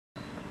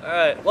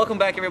Alright, welcome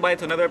back everybody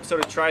to another episode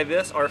of Try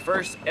This, our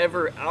first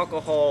ever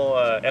alcohol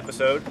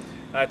episode.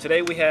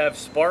 Today we have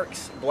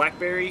Sparks,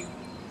 Blackberry,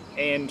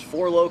 and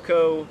Four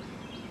Loco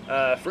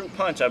Fruit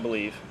Punch, I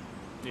believe.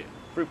 Yeah.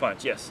 Fruit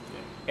Punch, yes.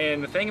 Yeah.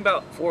 And the thing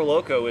about Four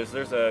Loco is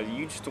there's a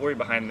huge story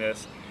behind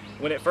this.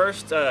 When it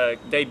first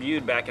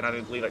debuted back in, I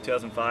believe, like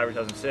 2005 or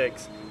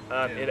 2006,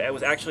 it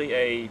was actually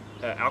a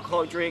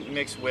alcoholic drink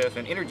mixed with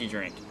an energy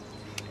drink.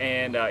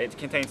 And it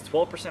contains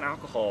 12%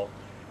 alcohol.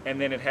 And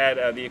then it had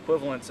the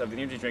equivalence of the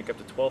energy drink up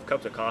to 12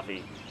 cups of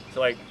coffee. So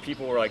like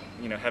people were like,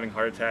 having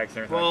heart attacks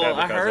and everything like that.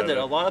 Well, I heard that it.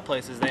 a lot of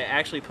places they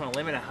actually put a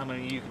limit on how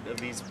many of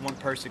these one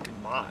person can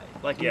buy.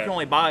 Like you Yeah. can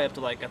only buy up to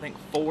like I think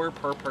 4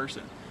 per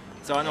person.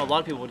 So I know a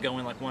lot of people would go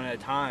in like one at a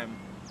time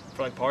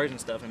for like parties and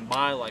stuff and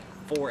buy like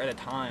 4 at a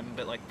time,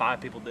 but like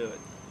 5 people do it.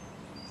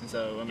 And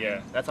so I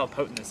mean, that's how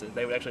potent this is.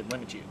 They would actually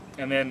limit you.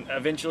 And then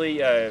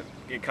eventually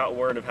it caught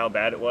word of how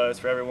bad it was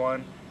for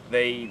everyone.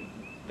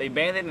 They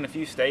banned it in a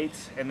few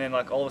states, and then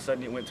like all of a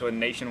sudden it went to a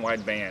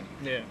nationwide ban.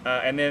 Yeah.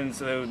 And then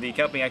so the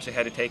company actually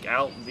had to take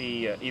out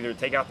the either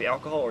take out the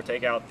alcohol or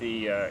take out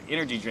the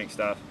energy drink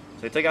stuff.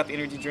 So they took out the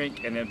energy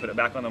drink and then put it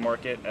back on the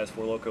market as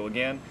Four Loco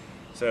again.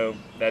 So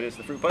that is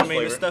the fruit punch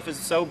flavor. This stuff is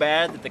so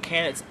bad that the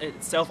can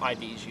itself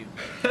IDs you.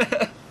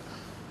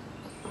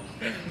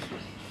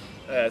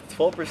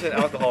 12%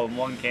 alcohol in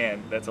one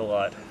can. That's a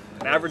lot.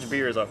 An average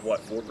beer is like what,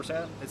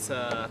 4%? It's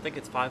I think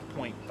it's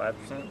 5.5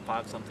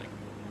 5%. something.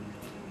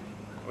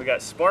 We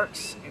got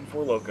Sparks and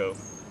Four Loco.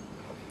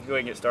 Go ahead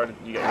and get started.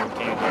 You got your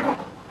can here. We're gonna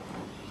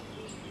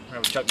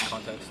have a chugging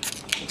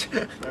contest.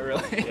 Not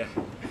really. Yeah.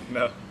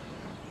 No.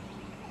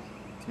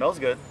 Smells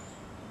good.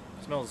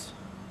 Smells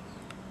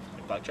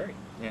like black cherry.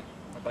 Yeah.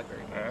 Like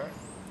blackberry. All right.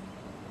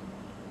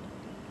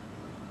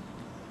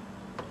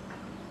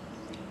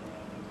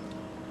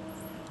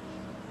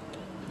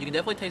 You can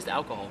definitely taste the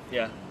alcohol.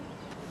 Yeah.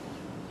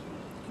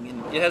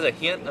 It has a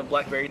hint of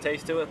blackberry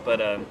taste to it, but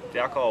the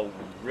alcohol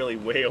really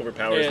way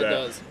overpowers Yeah, that. it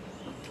does.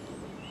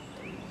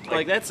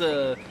 Like that's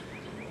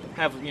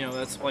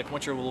that's like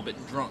once you're a little bit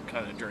drunk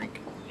kind of drink.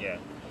 Yeah.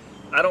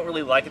 I don't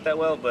really like it that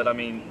well, but I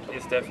mean,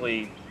 it's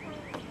definitely,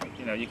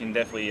 you can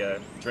definitely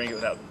drink it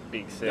without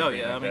being sick. Oh or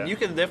yeah, anything I mean like you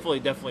can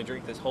definitely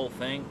drink this whole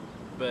thing,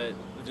 but it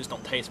just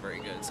don't taste very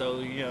good.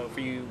 So for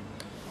you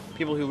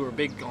people who are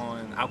big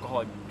on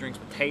alcoholic drinks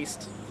with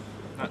taste,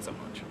 not so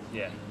much. that.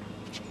 Yeah.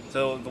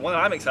 So the one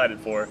I'm excited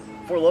for,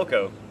 Four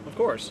Loco. Of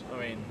course. I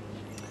mean,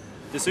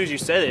 as soon as you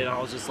said it, I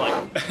was just like,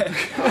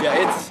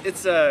 Yeah,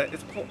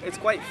 it's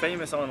quite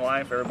famous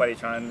online for everybody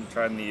trying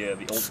the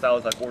old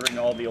styles, like ordering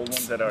all the old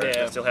ones that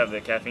that still have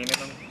the caffeine in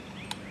them.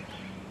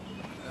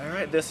 All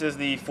right, this is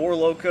the Four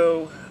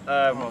Loco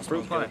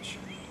Fruit Punch.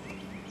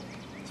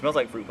 Smells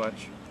like fruit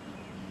punch.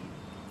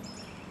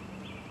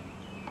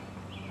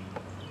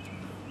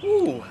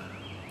 ooh,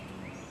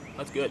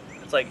 that's good.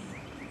 It's like,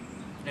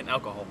 And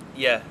alcohol.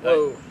 yeah,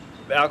 Whoa.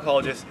 the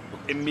alcohol just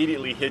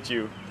immediately hits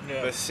you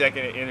Yeah. the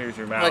second it enters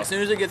your mouth. Like as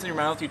soon as it gets in your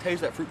mouth, you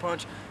taste that fruit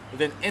punch, but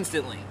then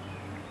instantly,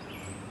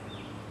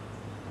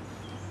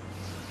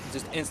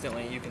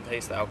 you can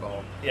taste the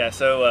alcohol. Yeah,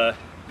 so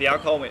the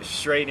alcohol went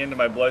straight into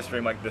my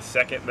bloodstream like the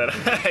second that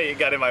it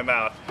got in my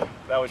mouth.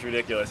 That was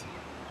ridiculous.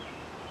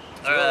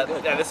 really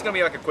good. Yeah, this is gonna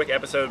be like a quick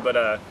episode, but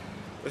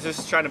let's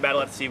just trying to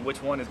battle out to see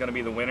which one is gonna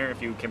be the winner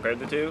if you compare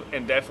the two.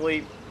 And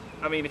definitely,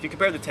 I mean, if you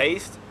compare the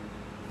taste,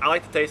 I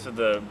like the taste of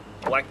the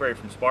Blackberry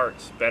from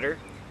Sparks better.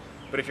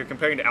 But if you're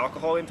comparing the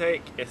alcohol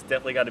intake, it's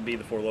definitely got to be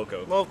the Four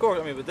Loco. Well, of course.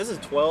 I mean, but this is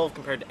 12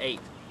 compared to 8.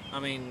 I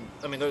mean,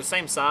 they're the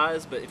same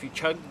size, but if you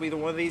chugged either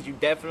one of these, you'd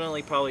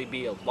definitely probably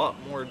be a lot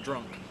more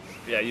drunk.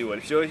 Yeah, you would.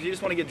 If you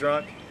just want to get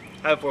drunk,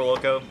 have Four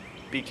Loco.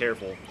 Be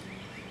careful.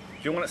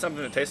 If you want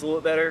something that tastes a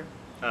little bit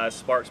better,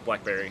 Sparks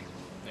Blackberry.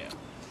 Yeah.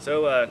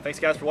 So thanks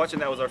guys for watching.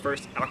 That was our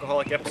first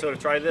alcoholic episode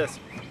of Try This.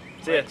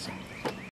 See ya. Thanks.